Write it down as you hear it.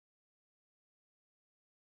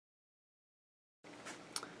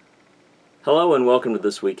Hello and welcome to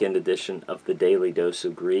this weekend edition of the Daily Dose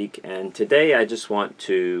of Greek. And today I just want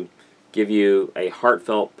to give you a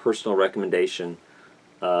heartfelt personal recommendation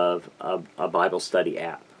of a Bible study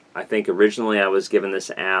app. I think originally I was given this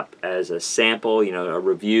app as a sample, a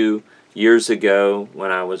review years ago when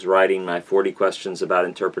I was writing my 40 questions about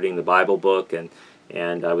interpreting the Bible book, and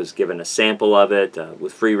I was given a sample of it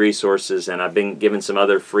with free resources, and I've been given some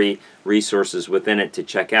other free resources within it to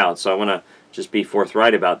check out. So I want to just be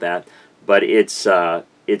forthright about that. But it's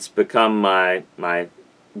become my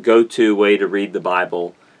go-to way to read the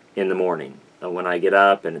Bible in the morning. When I get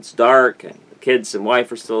up and it's dark and the kids and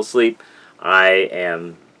wife are still asleep, I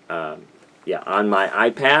am on my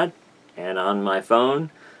iPad and on my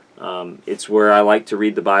phone. It's where I like to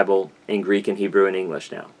read the Bible in Greek and Hebrew and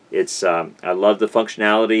English now. I love the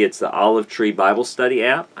functionality. It's the Olive Tree Bible Study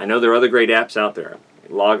app. I know there are other great apps out there.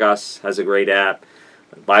 Logos has a great app.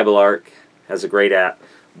 Bible Arc has a great app.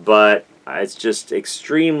 But it's just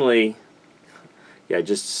extremely,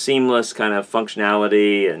 just seamless kind of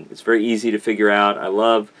functionality, and it's very easy to figure out. I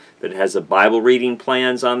love that it has the Bible reading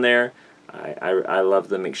plans on there. I love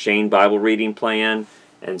the M'Cheyne Bible reading plan,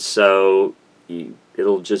 and so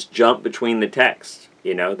it'll just jump between the text,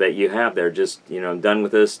 that you have there. Just, done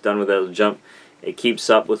with this, done with that, it'll jump. It keeps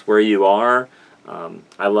up with where you are.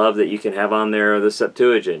 I love that you can have on there the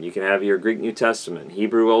Septuagint. You can have your Greek New Testament,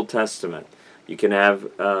 Hebrew Old Testament. You can have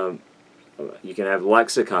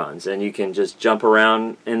lexicons, and you can just jump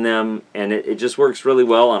around in them, and it just works really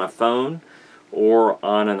well on a phone or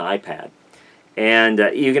on an iPad. And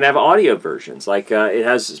you can have audio versions. Like it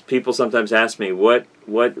has, people sometimes ask me, what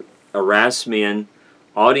Erasmian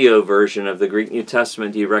audio version of the Greek New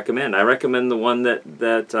Testament do you recommend? I recommend the one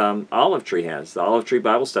that Olive Tree has. The Olive Tree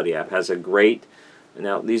Bible Study app has a great.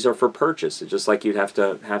 Now these are for purchase. It's just like you'd have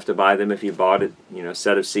to buy them if you bought a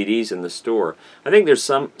set of CDs in the store. I think there's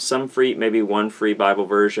some free, maybe one free Bible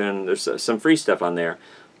version. There's some free stuff on there,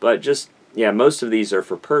 but most of these are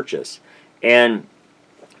for purchase. But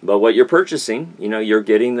what you're purchasing, you're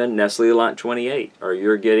getting the Nestle Lot 28, or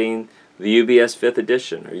you're getting the UBS 5th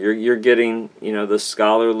edition, or you're getting the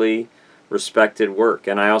scholarly, respected work.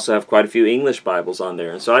 And I also have quite a few English Bibles on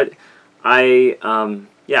there, and so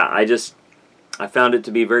I found it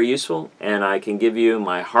to be very useful, and I can give you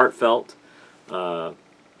my heartfelt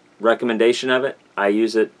recommendation of it. I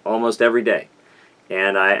use it almost every day,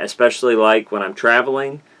 and I especially like when I'm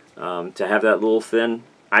traveling to have that little thin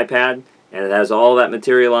iPad, and it has all that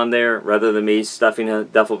material on there, rather than me stuffing a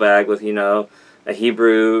duffel bag with a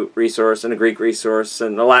Hebrew resource and a Greek resource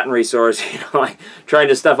and a Latin resource, like trying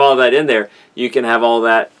to stuff all that in there. You can have all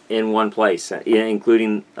that in one place,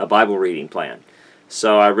 including a Bible reading plan.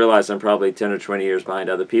 So I realize I'm probably 10 or 20 years behind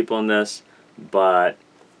other people in this, but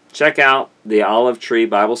check out the Olive Tree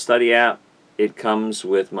Bible Study app. It comes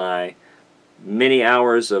with my many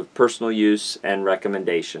hours of personal use and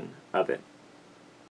recommendation of it.